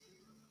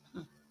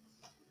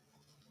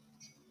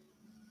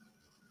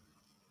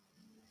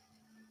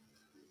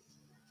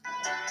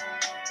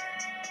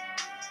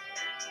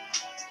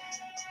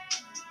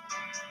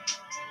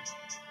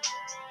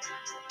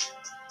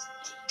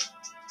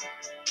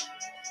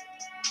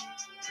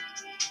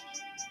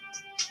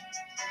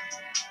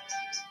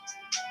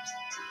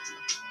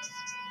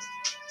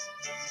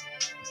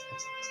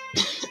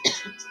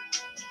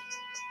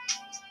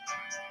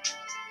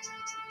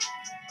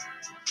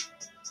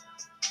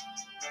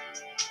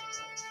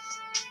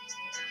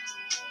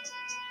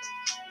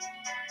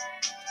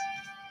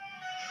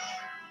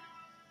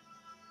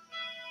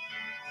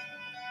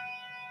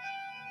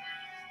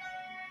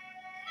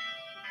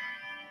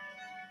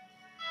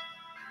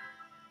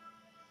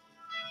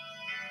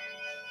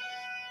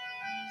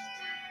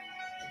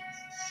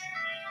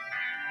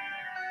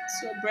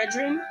So,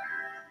 brethren,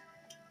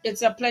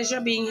 it's a pleasure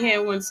being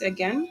here once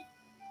again.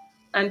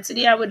 And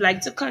today I would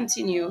like to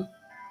continue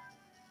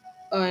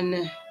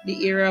on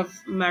the era of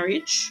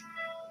marriage,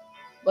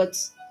 but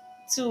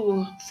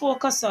to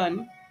focus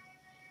on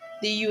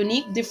the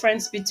unique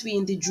difference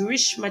between the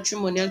Jewish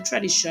matrimonial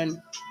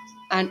tradition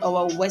and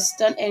our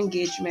Western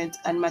engagement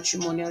and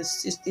matrimonial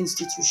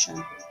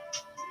institution.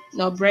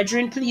 Now,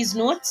 brethren, please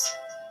note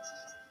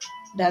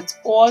that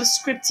all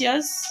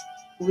scriptures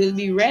will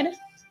be read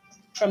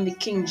from the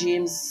King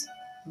James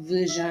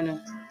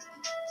Version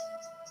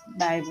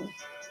Bible.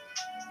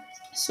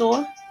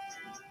 So,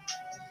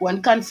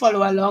 one can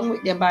follow along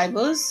with their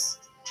Bibles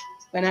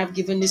when I've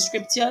given the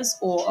scriptures,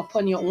 or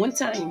upon your own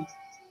time,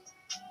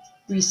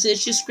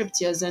 research the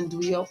scriptures and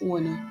do your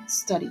own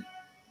study.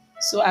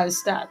 So I'll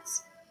start.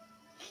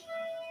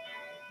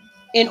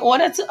 In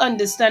order to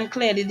understand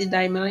clearly the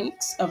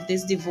dynamics of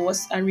this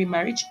divorce and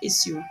remarriage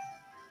issue,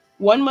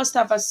 one must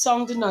have a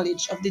sound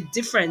knowledge of the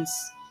difference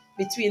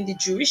between the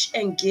Jewish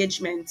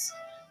engagement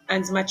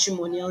and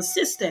matrimonial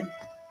system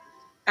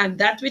and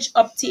that which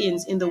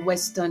obtains in the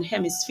Western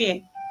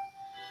Hemisphere.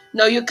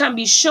 Now, you can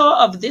be sure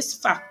of this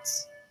fact.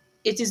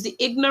 It is the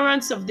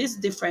ignorance of this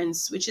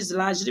difference which is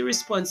largely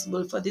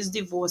responsible for this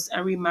divorce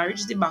and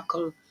remarriage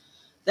debacle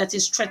that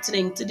is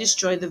threatening to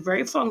destroy the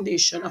very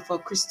foundation of our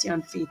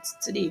Christian faith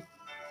today.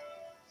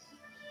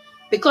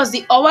 Because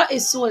the hour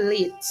is so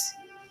late,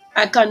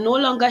 I can no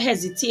longer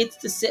hesitate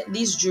to set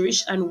these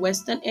Jewish and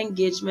Western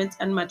engagement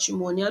and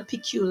matrimonial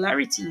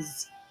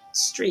peculiarities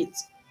straight.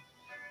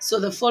 So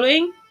the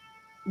following,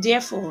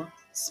 therefore,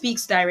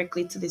 speaks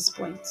directly to this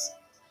point.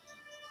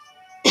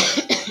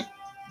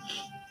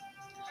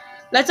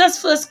 Let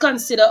us first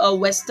consider a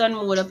Western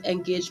mode of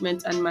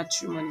engagement and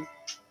matrimony.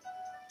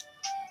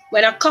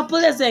 When a couple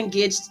is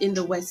engaged in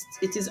the West,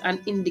 it is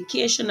an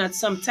indication at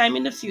some time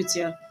in the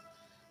future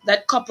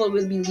that couple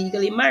will be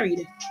legally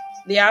married,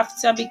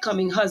 thereafter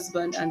becoming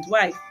husband and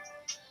wife.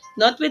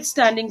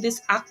 Notwithstanding this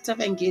act of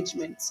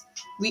engagement,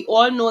 we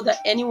all know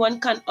that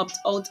anyone can opt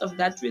out of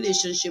that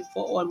relationship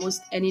for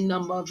almost any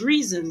number of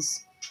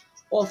reasons,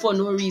 or for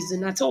no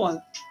reason at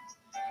all.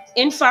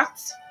 In fact,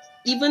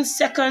 even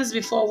seconds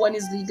before one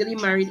is legally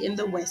married in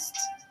the West,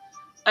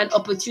 an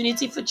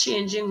opportunity for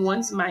changing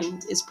one's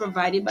mind is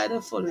provided by the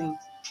following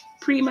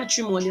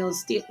pre-matrimonial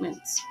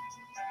statements.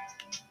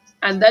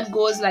 And that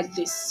goes like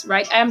this,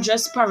 right? I'm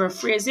just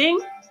paraphrasing,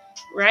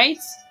 right?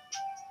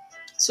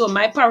 So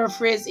my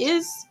paraphrase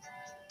is,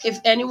 if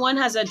anyone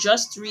has a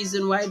just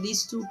reason why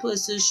these two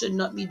persons should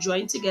not be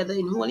joined together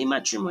in holy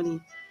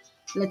matrimony,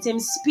 let him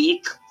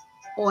speak,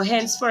 or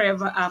hence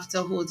forever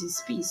after hold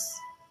his peace.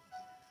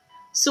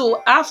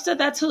 So after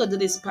that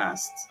hurdle is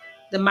passed,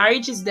 the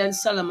marriage is then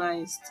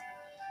solemnized,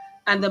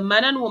 and the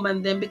man and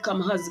woman then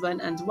become husband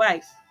and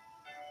wife.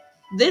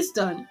 This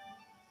done,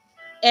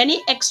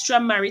 any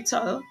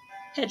extramarital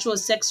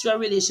heterosexual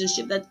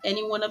relationship that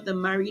any one of the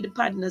married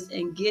partners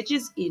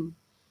engages in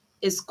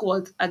is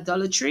called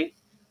adultery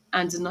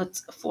and not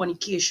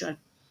fornication.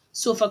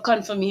 So for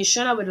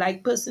confirmation, I would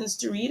like persons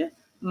to read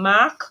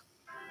Mark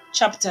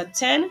chapter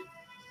 10,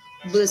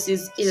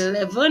 verses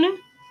 11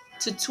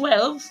 to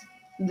 12,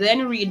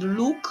 then read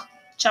Luke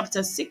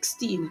chapter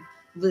 16,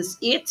 verse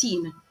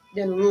 18,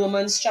 then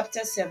Romans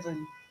chapter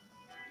 7,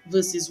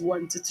 verses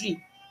 1 to 3.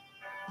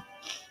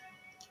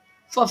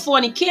 For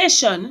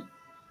fornication,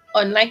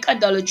 unlike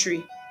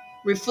adultery,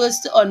 refers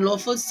to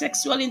unlawful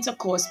sexual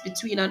intercourse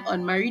between an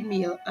unmarried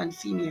male and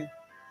female.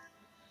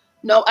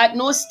 Now, at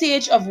no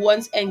stage of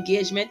one's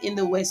engagement in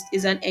the West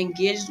is an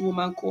engaged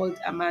woman called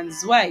a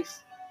man's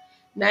wife.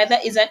 Neither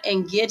is an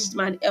engaged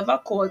man ever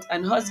called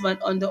an husband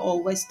under our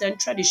Western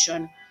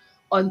tradition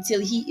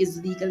until he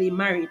is legally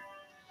married.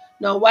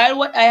 Now, while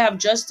what I have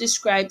just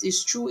described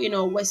is true in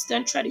our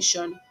Western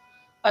tradition,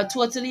 a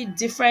totally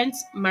different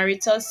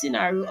marital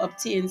scenario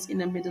obtains in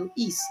the Middle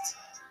East.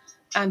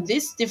 And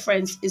this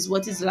difference is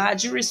what is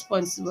largely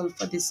responsible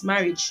for this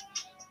marriage,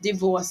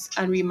 divorce,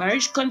 and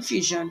remarriage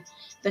confusion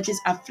that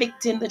is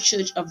afflicting the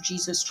Church of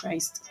Jesus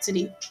Christ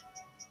today.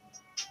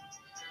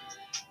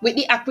 With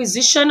the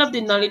acquisition of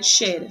the knowledge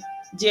shared,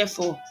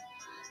 therefore,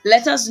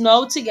 let us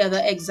now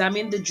together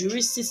examine the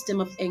Jewish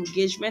system of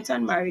engagement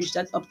and marriage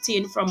that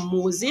obtained from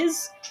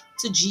Moses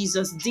to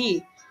Jesus'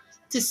 day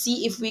to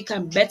see if we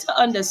can better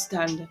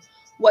understand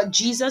what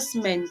Jesus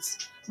meant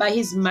by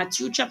his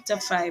Matthew chapter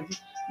 5,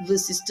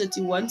 verses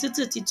 31 to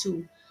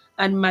 32,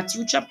 and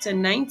Matthew chapter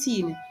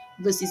 19,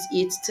 verses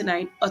 8 to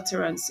 9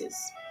 utterances.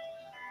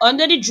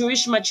 Under the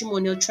Jewish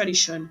matrimonial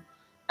tradition,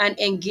 an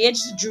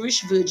engaged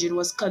Jewish virgin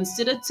was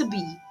considered to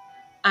be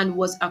and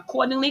was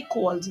accordingly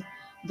called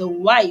the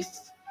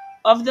wife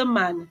of the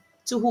man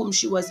to whom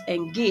she was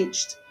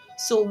engaged.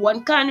 So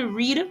one can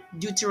read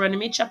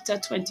Deuteronomy chapter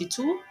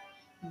 22,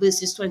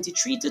 verses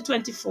 23 to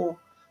 24,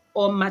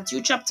 or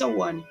Matthew chapter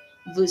 1,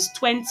 verse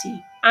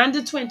 20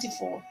 and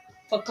 24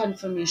 for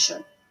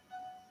confirmation.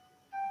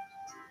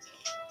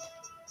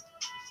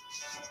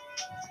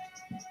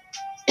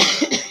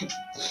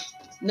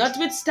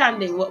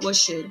 Notwithstanding what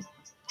was shared,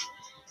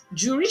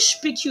 Jewish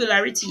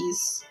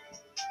peculiarities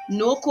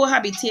No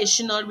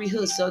cohabitational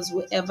rehearsals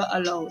were ever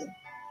allowed,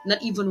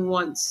 not even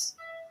once,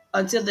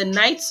 until the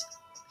night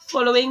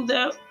following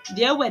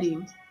their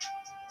wedding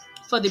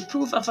for the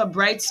proof of a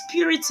bride's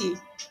purity.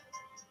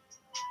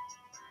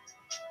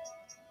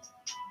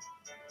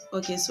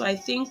 Okay, so I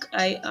think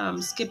I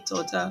skipped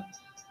out a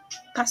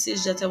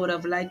passage that I would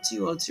have liked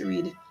you all to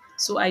read.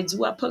 So I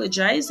do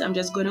apologize. I'm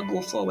just going to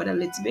go forward a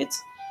little bit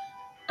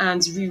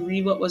and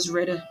reread what was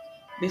read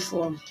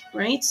before,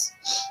 right?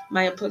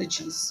 My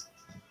apologies.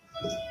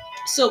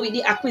 So, with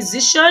the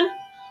acquisition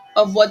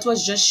of what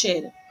was just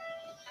shared,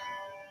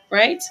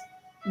 right?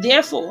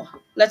 Therefore,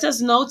 let us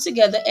now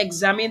together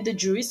examine the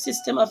Jewish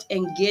system of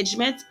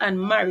engagement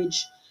and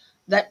marriage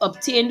that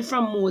obtained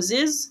from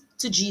Moses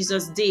to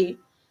Jesus' day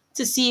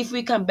to see if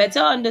we can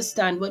better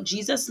understand what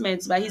Jesus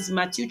meant by his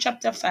Matthew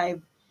chapter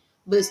 5,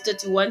 verse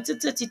 31 to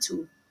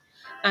 32,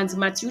 and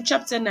Matthew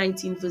chapter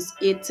 19, verse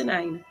 8 to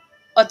 9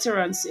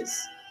 utterances.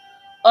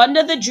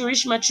 Under the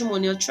Jewish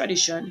matrimonial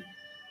tradition,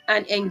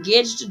 an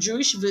engaged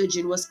Jewish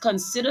virgin was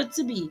considered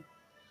to be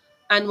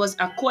and was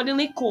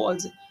accordingly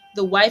called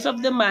the wife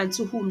of the man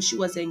to whom she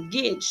was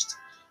engaged.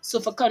 So,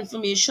 for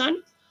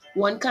confirmation,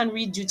 one can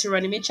read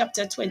Deuteronomy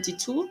chapter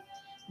 22,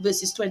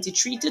 verses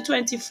 23 to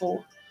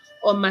 24,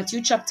 or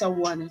Matthew chapter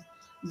 1,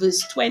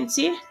 verse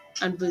 20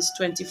 and verse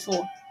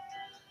 24.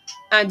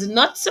 And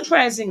not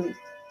surprisingly,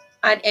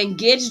 an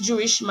engaged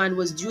Jewish man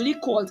was duly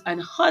called an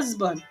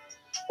husband,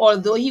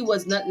 although he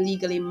was not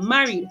legally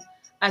married,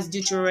 as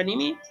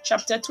Deuteronomy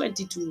chapter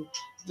 22,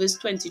 verse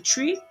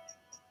 23,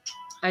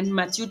 and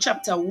Matthew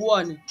chapter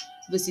 1,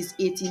 verses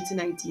 18 to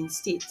 19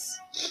 states.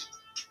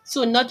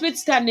 So,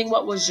 notwithstanding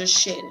what was just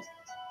shared,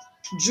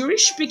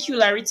 Jewish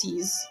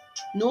peculiarities,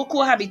 no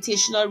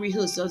cohabitational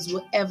rehearsals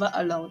were ever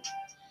allowed,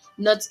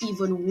 not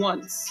even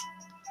once,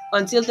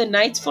 until the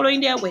night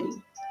following their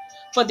wedding.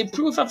 For the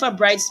proof of a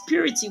bride's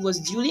purity was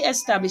duly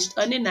established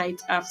on the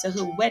night after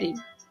her wedding.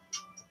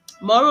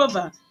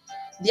 Moreover,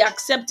 the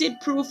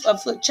accepted proof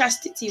of her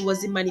chastity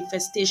was the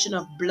manifestation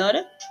of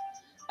blood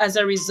as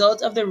a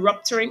result of the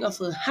rupturing of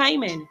her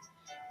hymen,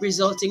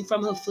 resulting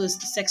from her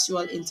first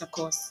sexual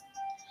intercourse.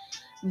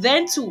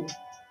 Then, too,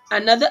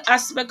 another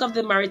aspect of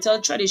the marital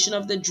tradition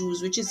of the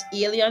Jews, which is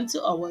alien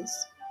to ours,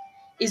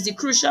 is the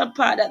crucial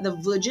part that the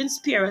virgin's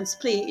parents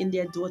play in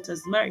their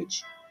daughter's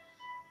marriage.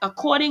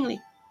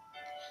 Accordingly,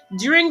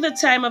 during the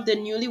time of the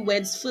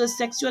newlyweds' first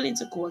sexual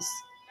intercourse,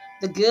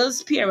 the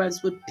girl's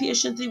parents would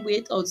patiently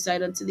wait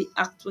outside until the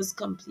act was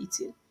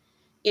completed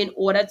in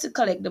order to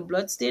collect the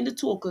blood-stained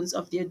tokens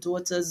of their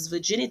daughter's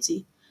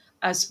virginity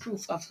as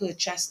proof of her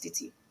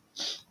chastity.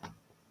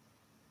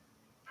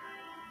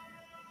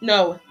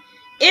 Now,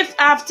 if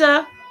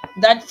after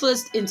that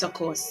first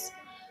intercourse,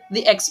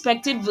 the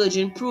expected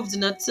virgin proved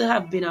not to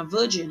have been a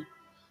virgin,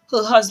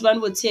 her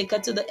husband would take her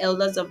to the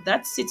elders of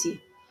that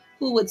city,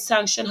 who would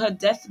sanction her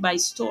death by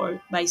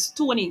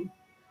stoning.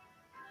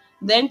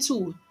 Then,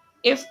 too,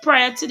 if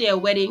prior to their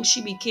wedding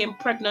she became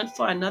pregnant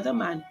for another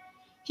man,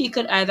 he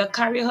could either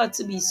carry her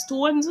to be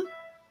stoned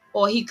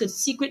or he could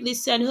secretly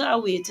send her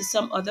away to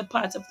some other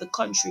part of the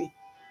country.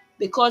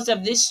 Because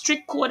of this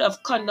strict code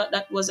of conduct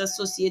that was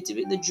associated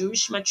with the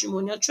Jewish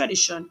matrimonial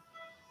tradition,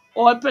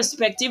 all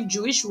prospective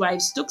Jewish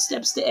wives took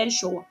steps to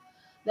ensure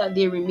that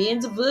they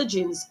remained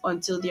virgins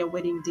until their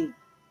wedding day.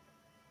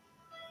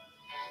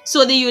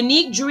 So, the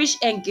unique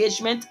Jewish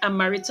engagement and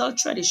marital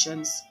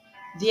traditions,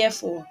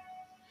 therefore,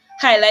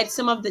 highlight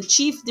some of the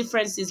chief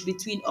differences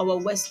between our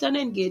Western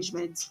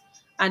engagements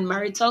and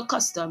marital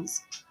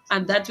customs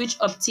and that which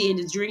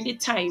obtained during the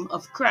time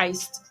of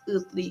Christ's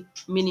earthly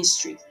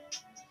ministry.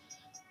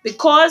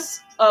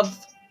 Because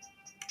of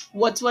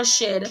what was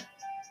shared,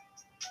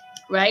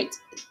 right,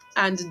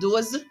 and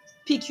those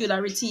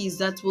peculiarities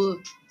that were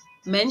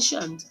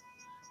mentioned,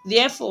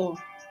 therefore,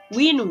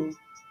 we know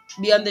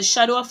beyond the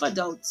shadow of a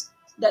doubt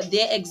that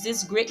there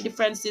exist great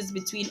differences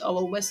between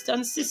our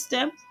Western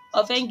system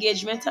of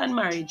engagement and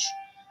marriage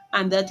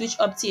and that which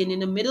obtained in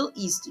the Middle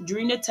East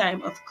during the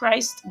time of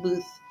Christ's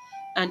birth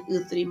and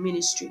earthly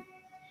ministry.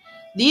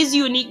 These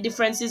unique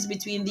differences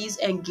between these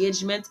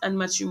engagement and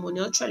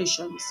matrimonial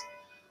traditions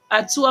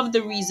are two of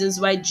the reasons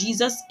why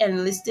Jesus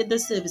enlisted the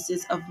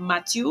services of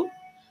Matthew,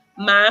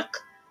 Mark,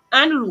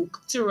 and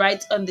Luke to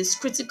write on this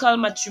critical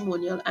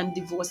matrimonial and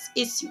divorce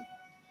issue.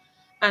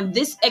 And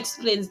this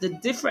explains the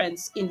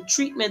difference in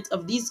treatment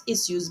of these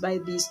issues by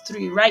these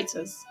three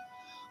writers.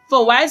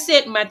 For while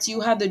St.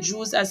 Matthew had the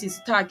Jews as his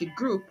target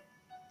group,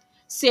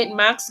 St.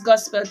 Mark's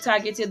Gospel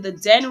targeted the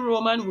then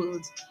Roman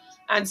world,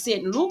 and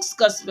St. Luke's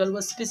Gospel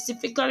was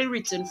specifically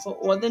written for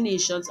all the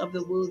nations of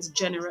the world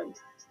generally.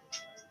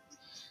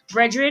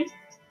 Brethren,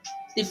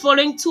 the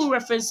following two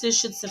references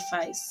should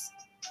suffice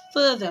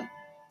further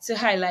to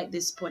highlight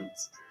this point.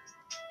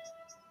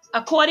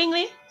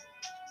 Accordingly,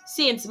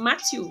 St.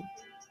 Matthew,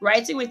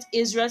 writing with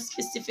Israel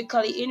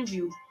specifically in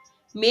view,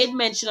 made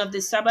mention of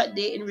the Sabbath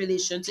day in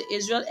relation to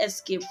Israel's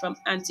escape from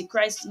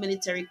Antichrist's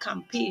military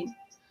campaign,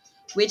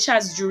 which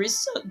has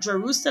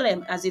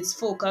Jerusalem as its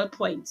focal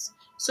point.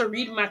 So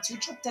read Matthew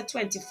chapter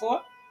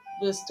 24,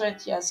 verse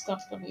 20 as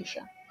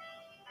confirmation.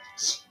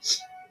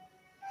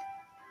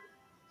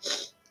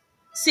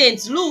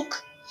 Saint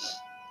Luke,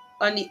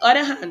 on the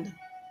other hand,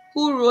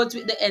 who wrote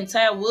with the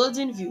entire world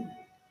in view,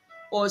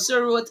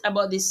 also wrote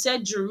about the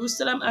said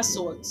Jerusalem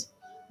assault,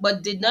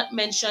 but did not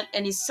mention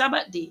any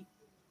Sabbath day,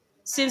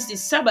 since the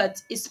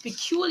Sabbath is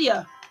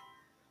peculiar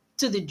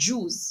to the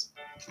Jews,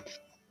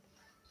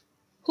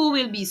 who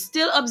will be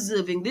still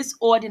observing this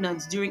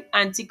ordinance during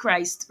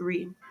Antichrist's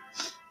reign.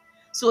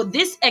 So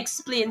this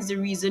explains the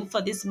reason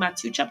for this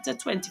Matthew chapter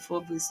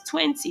 24, verse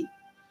 20,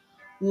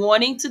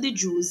 warning to the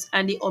Jews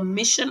and the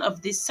omission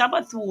of this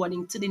Sabbath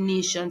warning to the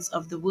nations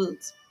of the world.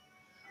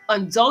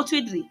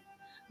 Undoubtedly,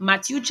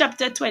 Matthew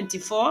chapter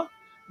 24,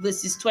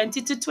 verses 20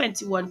 to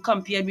 21,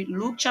 compared with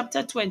Luke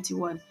chapter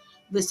 21,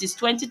 verses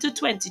 20 to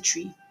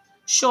 23,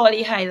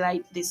 surely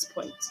highlight this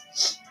point.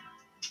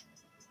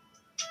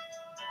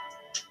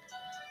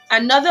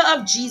 Another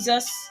of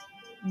Jesus'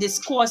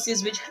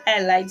 discourses which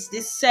highlights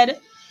this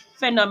said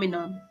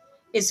phenomenon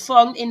is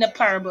found in the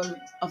parable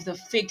of the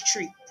fig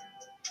tree.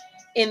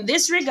 In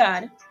this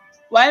regard,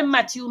 while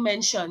Matthew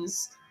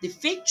mentions the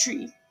fig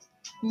tree,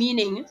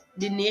 meaning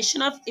the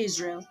nation of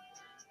Israel,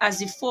 as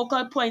the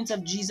focal point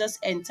of Jesus'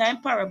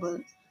 end-time parable,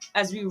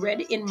 as we read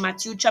in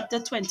Matthew chapter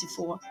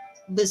 24,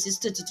 verses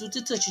 32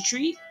 to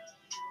 33,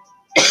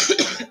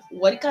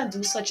 what you can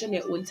do such on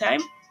your own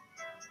time.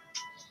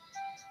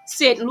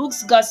 St.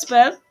 Luke's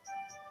Gospel,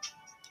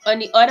 on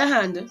the other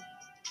hand,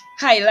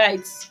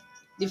 highlights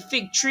the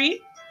fig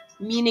tree,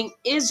 meaning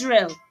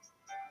Israel,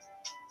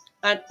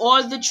 and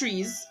all the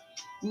trees,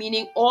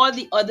 meaning all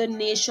the other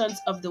nations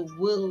of the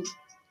world.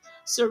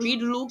 So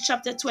read Luke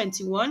chapter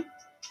 21,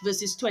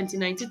 verses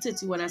 29 to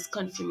 31 as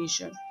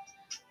confirmation,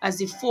 as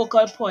the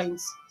focal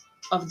points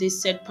of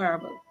this said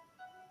parable.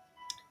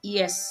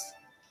 Yes,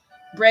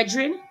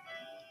 brethren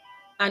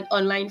and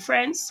online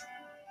friends,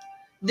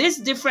 this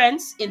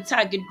difference in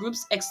target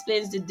groups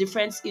explains the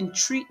difference in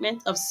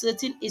treatment of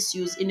certain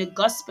issues in the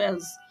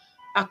Gospels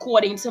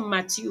according to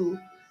Matthew,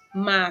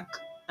 Mark,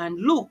 and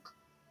Luke.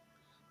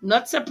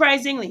 Not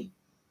surprisingly,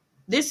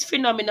 this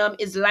phenomenon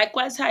is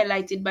likewise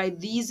highlighted by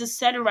these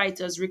said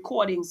writers'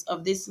 recordings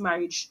of this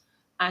marriage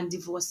and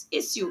divorce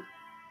issue.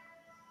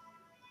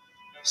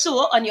 So,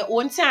 on your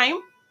own time,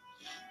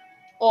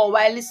 or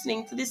while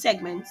listening to the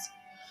segments,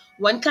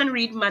 one can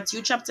read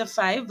Matthew chapter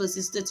 5,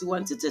 verses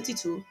 31 to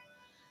 32,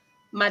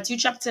 Matthew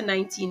chapter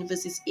 19,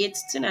 verses 8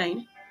 to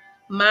 9,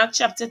 Mark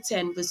chapter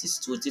 10, verses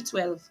 2 to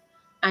 12,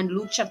 and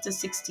Luke chapter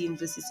 16,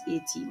 verses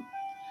 18,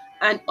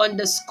 and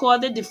underscore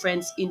the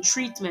difference in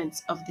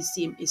treatment of the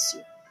same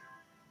issue.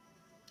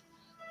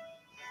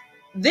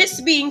 This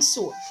being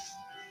so,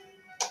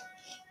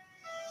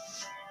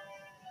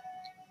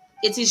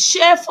 it is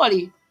sheer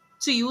folly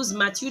to use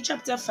Matthew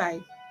chapter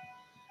 5,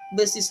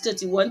 verses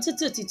 31 to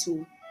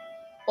 32,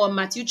 or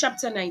Matthew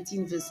chapter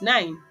 19, verse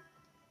 9,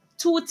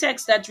 two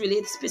texts that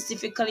relate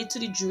specifically to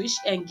the Jewish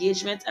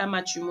engagement and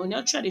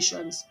matrimonial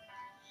traditions,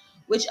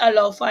 which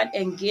allow for an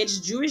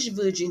engaged Jewish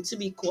virgin to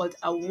be called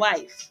a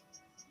wife,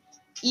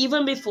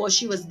 even before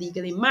she was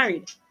legally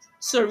married.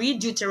 So read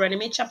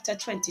Deuteronomy chapter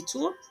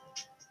 22,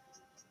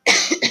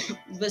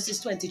 verses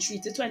 23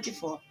 to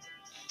 24,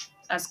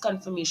 as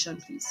confirmation,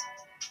 please.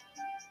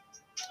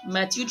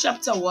 Matthew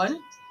chapter 1,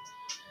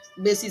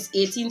 verses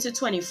 18 to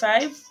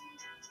 25,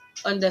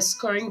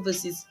 underscoring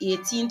verses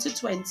 18 to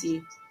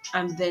 20,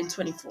 and then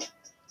 24.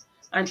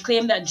 And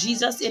claim that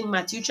Jesus in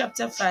Matthew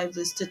chapter 5,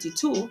 verse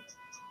 32,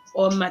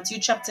 or Matthew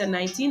chapter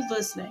 19,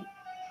 verse 9,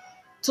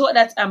 taught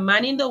that a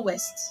man in the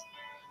West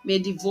may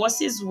divorce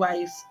his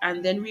wife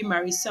and then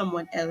remarry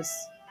someone else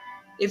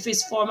if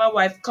his former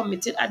wife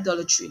committed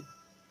adultery,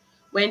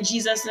 when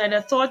Jesus neither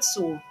thought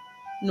so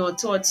nor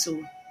taught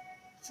so.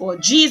 For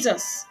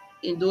Jesus,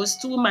 in those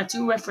two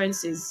Matthew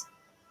references,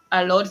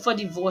 allowed for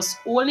divorce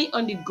only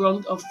on the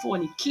ground of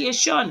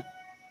fornication,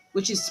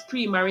 which is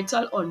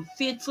premarital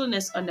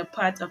unfaithfulness on the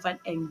part of an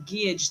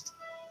engaged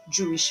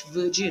Jewish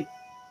virgin.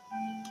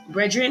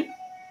 Brethren,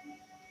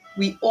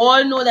 we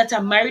all know that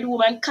a married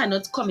woman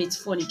cannot commit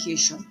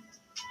fornication.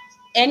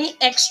 Any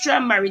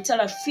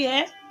extramarital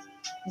affair,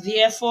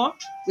 therefore,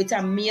 with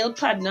a male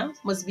partner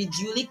must be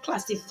duly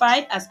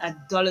classified as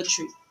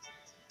adultery.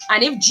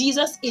 And if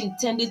Jesus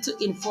intended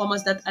to inform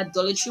us that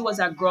adultery was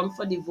a ground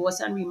for divorce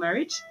and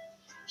remarriage,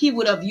 he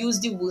would have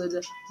used the word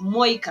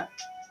moika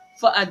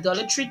for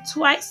adultery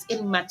twice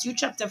in Matthew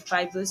chapter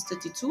 5, verse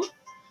 32,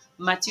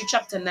 Matthew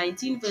chapter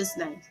 19, verse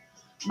 9.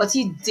 But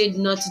he did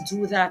not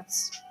do that.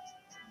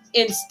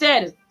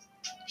 Instead,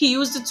 he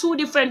used the two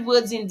different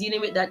words in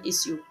dealing with that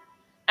issue.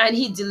 And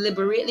he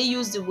deliberately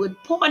used the word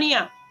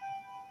porneia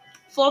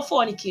for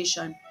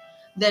fornication,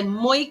 then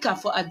moika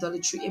for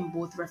adultery in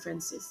both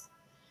references.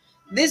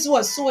 This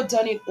was so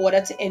done in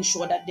order to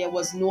ensure that there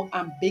was no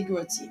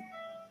ambiguity,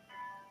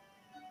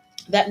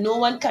 that no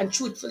one can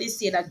truthfully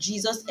say that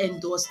Jesus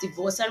endorsed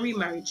divorce and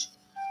remarriage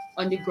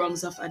on the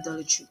grounds of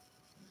adultery.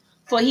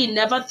 For he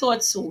never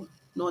thought so,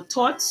 nor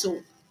taught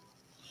so,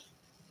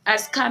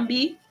 as can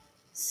be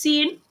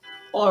seen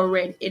or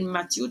read in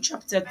Mark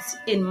chapter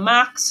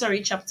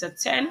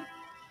 10,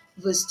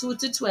 verse 2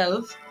 to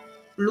 12,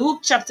 Luke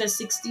chapter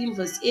 16,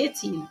 verse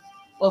 18,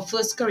 or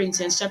 1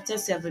 Corinthians chapter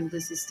 7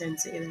 verses 10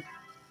 to 11.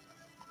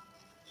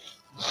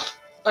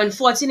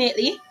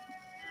 Unfortunately,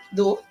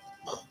 though,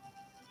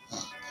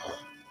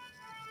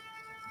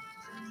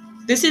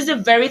 this is the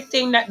very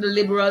thing that the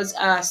liberals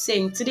are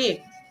saying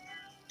today.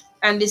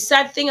 And the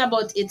sad thing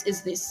about it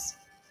is this: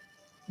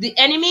 the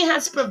enemy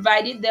has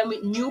provided them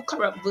with new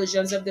corrupt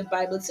versions of the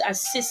Bible to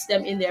assist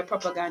them in their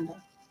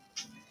propaganda.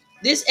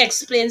 This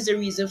explains the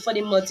reason for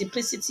the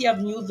multiplicity of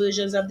new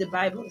versions of the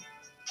Bible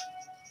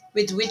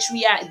with which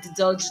we are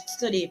indulged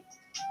today.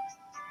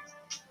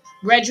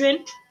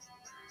 Brethren,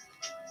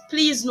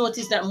 please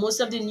notice that most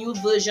of the new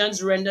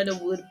versions render the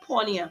word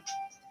porneia,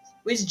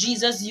 which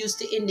Jesus used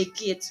to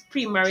indicate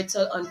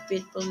premarital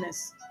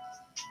unfaithfulness,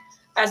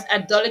 as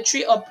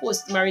idolatry or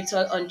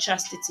postmarital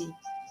unchastity.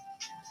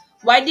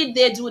 Why did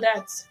they do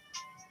that?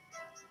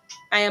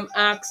 I am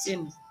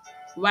asking,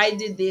 why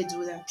did they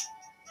do that?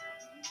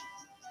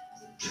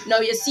 Now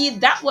you see,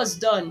 that was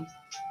done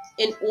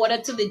in order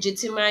to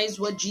legitimize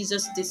what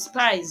Jesus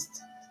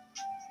despised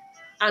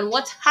and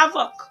what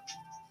havoc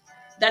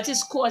that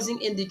is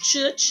causing in the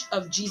church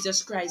of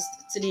Jesus Christ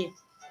today,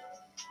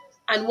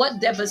 and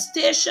what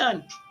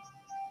devastation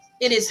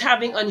it is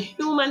having on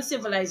human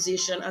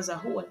civilization as a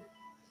whole.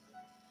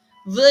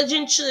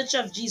 Virgin Church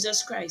of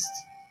Jesus Christ,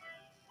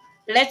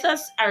 let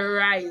us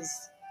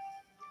arise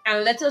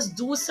and let us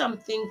do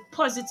something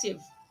positive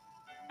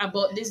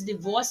about this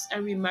divorce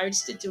and remarriage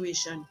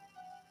situation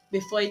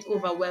before it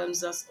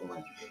overwhelms us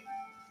all.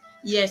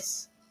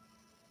 Yes,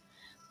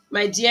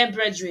 my dear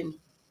brethren,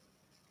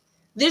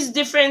 this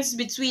difference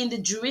between the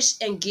Jewish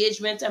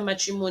engagement and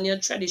matrimonial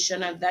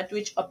tradition and that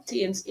which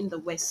obtains in the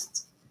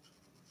West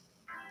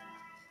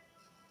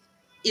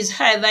is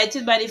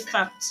highlighted by the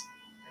fact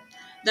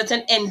that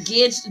an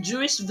engaged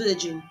Jewish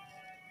virgin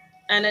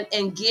and an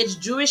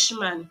engaged Jewish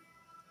man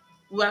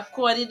were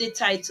accorded the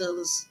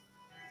titles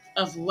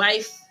of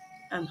wife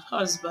and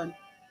husband,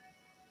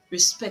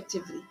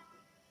 respectively.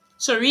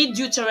 So read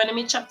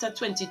Deuteronomy chapter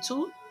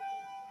 22,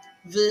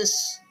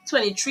 verse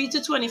 23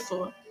 to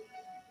 24,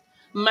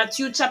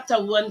 Matthew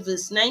chapter 1,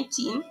 verse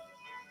 19,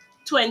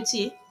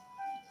 20,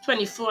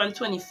 24, and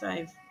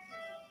 25.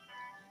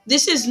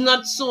 This is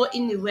not so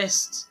in the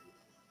West.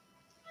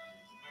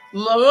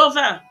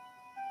 Moreover,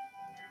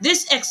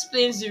 this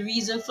explains the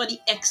reason for the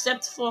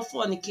except for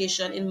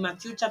fornication in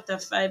Matthew chapter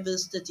 5,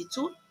 verse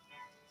 32,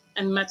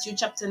 and Matthew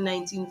chapter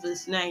 19,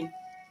 verse 9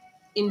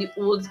 in the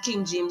Old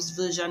King James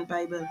Version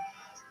Bible,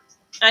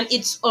 and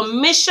its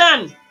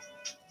omission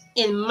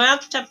in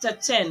Mark chapter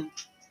 10,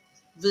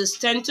 verse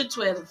 10 to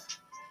 12,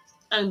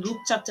 and Luke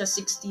chapter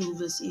 16,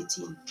 verse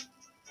 18.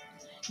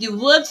 The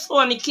word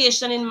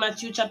fornication in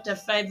Matthew chapter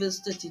 5, verse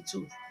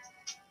 32,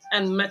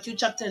 and Matthew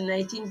chapter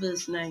 19,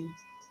 verse 9,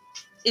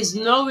 is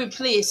now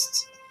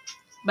replaced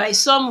by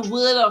some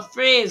word or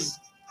phrase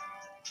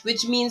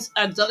which means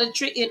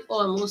idolatry in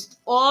almost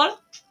all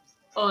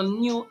or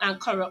new and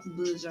corrupt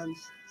versions.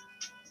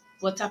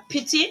 What a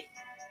pity,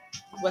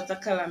 what a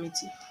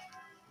calamity.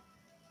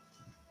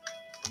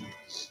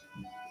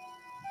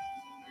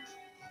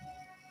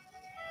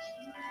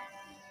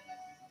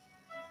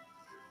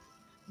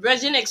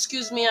 Brethren,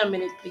 excuse me a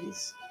minute,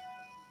 please.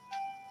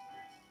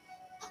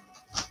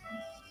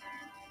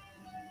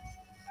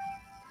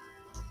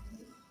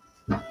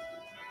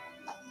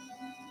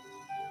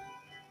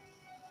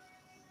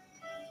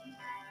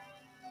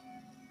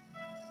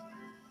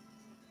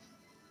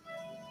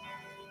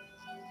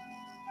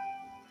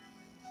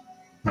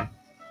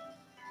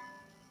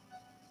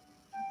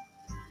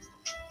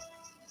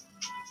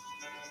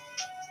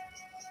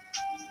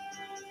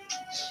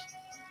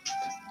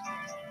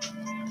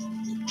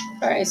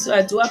 All right, so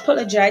I do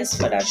apologize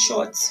for that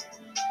short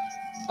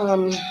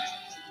um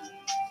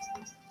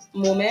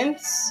moment.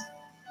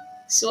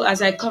 So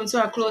as I come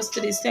to a close to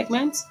this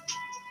segment,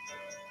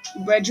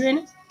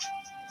 brethren,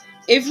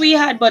 if we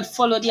had but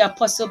followed the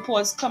Apostle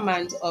Paul's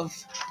command of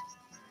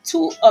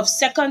 2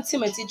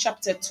 Timothy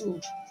chapter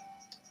 2,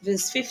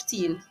 verse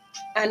 15,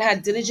 and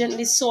had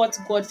diligently sought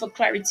God for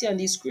clarity on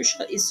these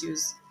crucial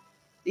issues,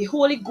 the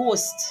Holy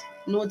Ghost,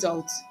 no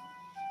doubt,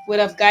 would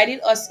have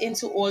guided us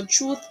into all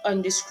truth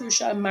on this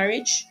crucial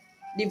marriage,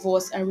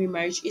 divorce, and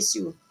remarriage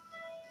issue.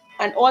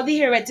 And all the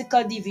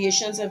heretical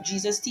deviations of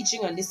Jesus'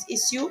 teaching on this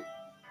issue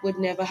would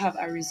never have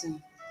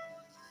arisen.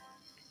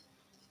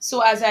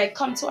 So as I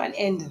come to an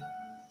end,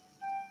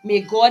 may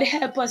God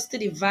help us to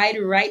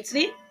divide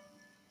rightly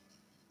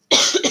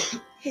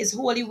his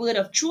holy word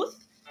of truth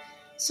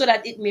so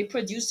that it may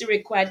produce the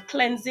required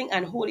cleansing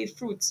and holy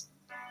fruit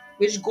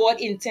which God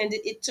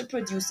intended it to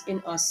produce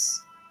in us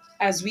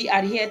as we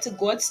adhere to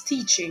God's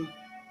teaching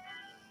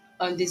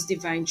on this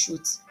divine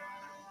truth.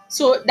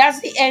 So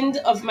that's the end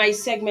of my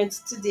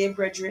segment today,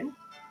 brethren.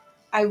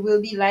 I will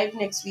be live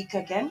next week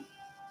again.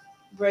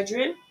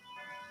 Brethren,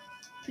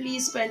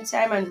 please spend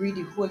time and read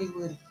the Holy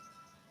Word.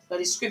 Now,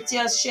 the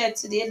scriptures shared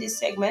today, this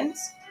segment,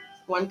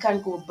 one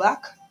can go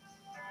back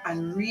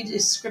and read the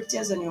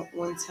scriptures on your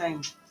own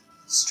time.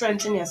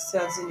 Strengthen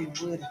yourselves in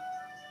the Word.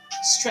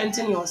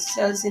 Strengthen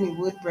yourselves in the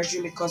Word,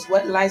 brethren, because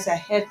what lies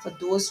ahead for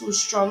those who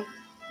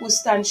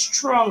stand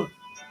strong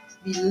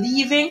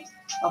believing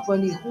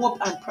upon the hope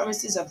and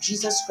promises of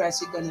Jesus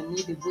Christ, we're going to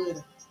need the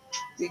word.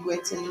 We're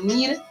going to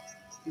need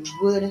the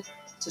word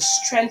to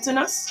strengthen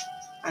us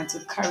and to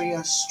carry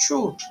us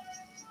through.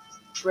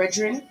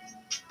 Brethren,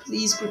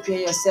 please prepare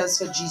yourselves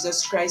for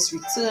Jesus Christ's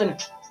return.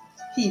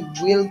 He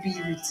will be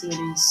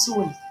returning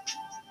soon.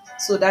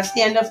 So that's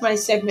the end of my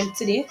segment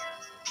today.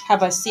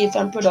 Have a safe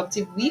and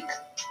productive week.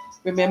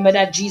 Remember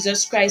that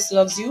Jesus Christ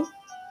loves you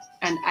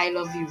and I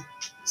love you.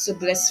 So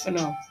bless for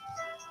now.